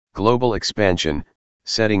Global expansion,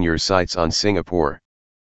 setting your sights on Singapore.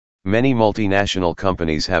 Many multinational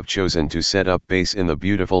companies have chosen to set up base in the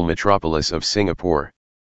beautiful metropolis of Singapore.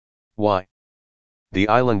 Why? The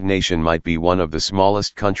island nation might be one of the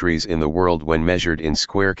smallest countries in the world when measured in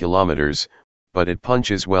square kilometers, but it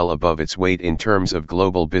punches well above its weight in terms of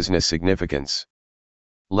global business significance.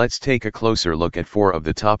 Let's take a closer look at 4 of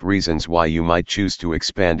the top reasons why you might choose to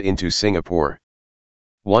expand into Singapore.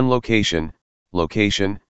 1. Location,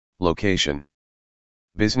 location, location.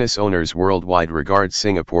 Business owners worldwide regard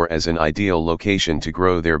Singapore as an ideal location to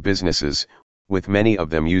grow their businesses, with many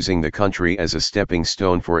of them using the country as a stepping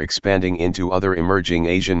stone for expanding into other emerging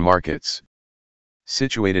Asian markets.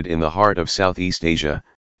 Situated in the heart of Southeast Asia,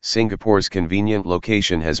 Singapore's convenient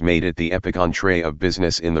location has made it the epicenter of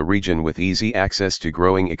business in the region, with easy access to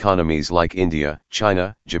growing economies like India,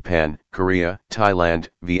 China, Japan, Korea, Thailand,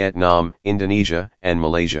 Vietnam, Indonesia, and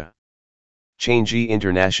Malaysia. Changi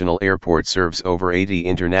International Airport serves over 80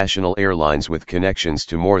 international airlines with connections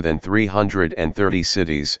to more than 330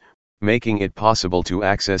 cities, making it possible to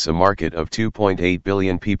access a market of 2.8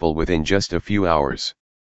 billion people within just a few hours.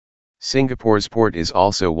 Singapore's port is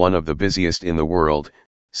also one of the busiest in the world,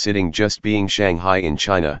 sitting just being Shanghai in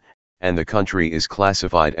China, and the country is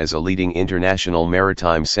classified as a leading international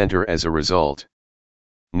maritime center as a result.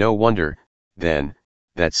 No wonder, then,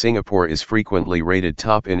 that Singapore is frequently rated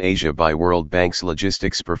top in Asia by World Bank's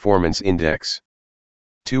Logistics Performance Index.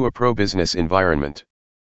 2. A pro-business environment.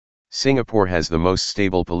 Singapore has the most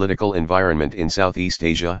stable political environment in Southeast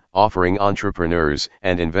Asia, offering entrepreneurs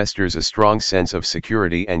and investors a strong sense of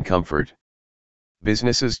security and comfort.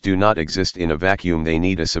 Businesses do not exist in a vacuum, they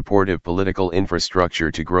need a supportive political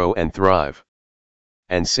infrastructure to grow and thrive.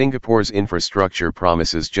 And Singapore's infrastructure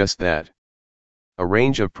promises just that. A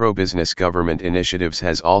range of pro-business government initiatives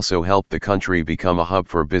has also helped the country become a hub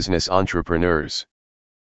for business entrepreneurs.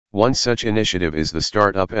 One such initiative is the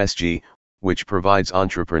Startup SG, which provides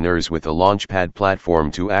entrepreneurs with a launchpad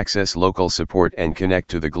platform to access local support and connect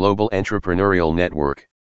to the global entrepreneurial network.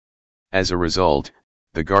 As a result,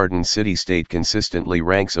 the Garden City-state consistently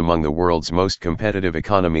ranks among the world's most competitive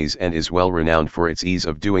economies and is well renowned for its ease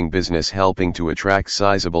of doing business, helping to attract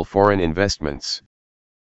sizable foreign investments.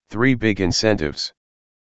 3. Big incentives.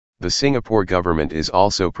 The Singapore government is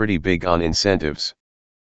also pretty big on incentives.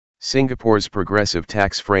 Singapore's progressive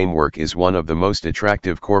tax framework is one of the most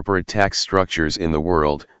attractive corporate tax structures in the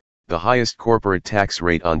world. The highest corporate tax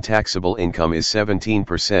rate on taxable income is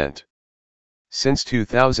 17%. Since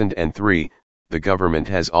 2003, the government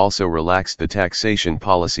has also relaxed the taxation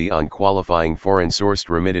policy on qualifying foreign-sourced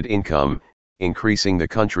remitted income, increasing the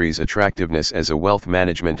country's attractiveness as a wealth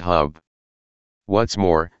management hub. What's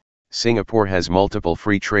more, Singapore has multiple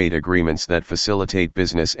free trade agreements that facilitate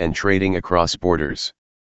business and trading across borders.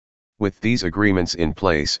 With these agreements in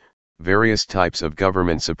place, various types of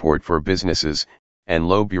government support for businesses, and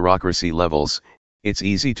low bureaucracy levels, it's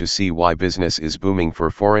easy to see why business is booming for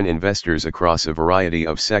foreign investors across a variety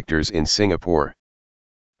of sectors in Singapore.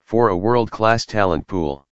 4. A world-class talent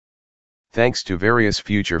pool. Thanks to various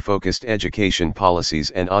future-focused education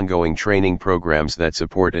policies and ongoing training programs that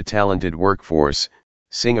support a talented workforce,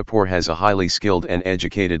 Singapore has a highly skilled and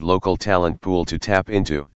educated local talent pool to tap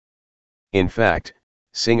into. In fact,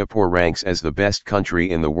 Singapore ranks as the best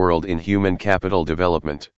country in the world in human capital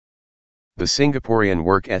development. The Singaporean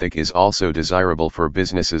work ethic is also desirable for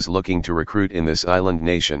businesses looking to recruit in this island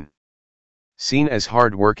nation. Seen as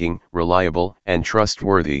hard-working, reliable, and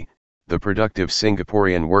trustworthy, the productive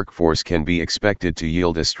Singaporean workforce can be expected to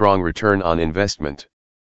yield a strong return on investment.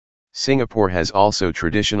 Singapore has also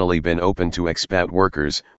traditionally been open to expat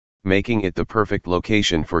workers, making it the perfect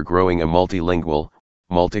location for growing a multilingual,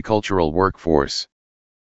 multicultural workforce.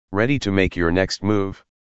 Ready to make your next move?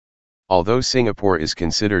 Although Singapore is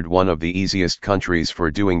considered one of the easiest countries for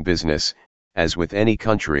doing business, as with any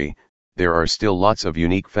country, there are still lots of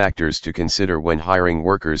unique factors to consider when hiring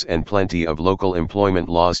workers and plenty of local employment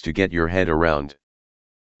laws to get your head around.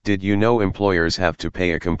 Did you know employers have to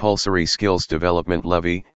pay a compulsory skills development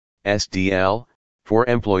levy, SDL, for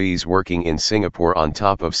employees working in Singapore on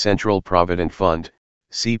top of Central Provident Fund,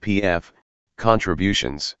 CPF,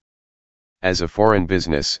 contributions? As a foreign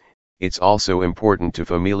business, it's also important to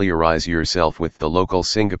familiarize yourself with the local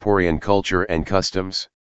Singaporean culture and customs.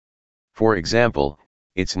 For example,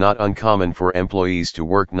 it's not uncommon for employees to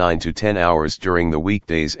work 9 to 10 hours during the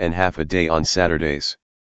weekdays and half a day on Saturdays.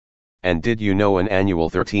 And did you know an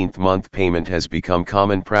annual 13th month payment has become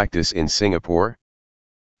common practice in Singapore?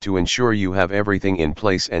 To ensure you have everything in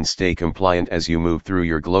place and stay compliant as you move through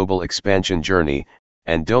your global expansion journey,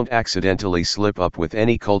 and don't accidentally slip up with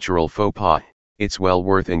any cultural faux pas, it's well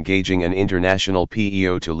worth engaging an international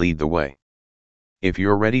PEO to lead the way. If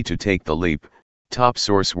you're ready to take the leap,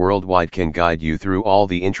 TopSource Worldwide can guide you through all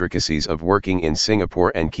the intricacies of working in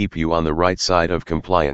Singapore and keep you on the right side of compliance.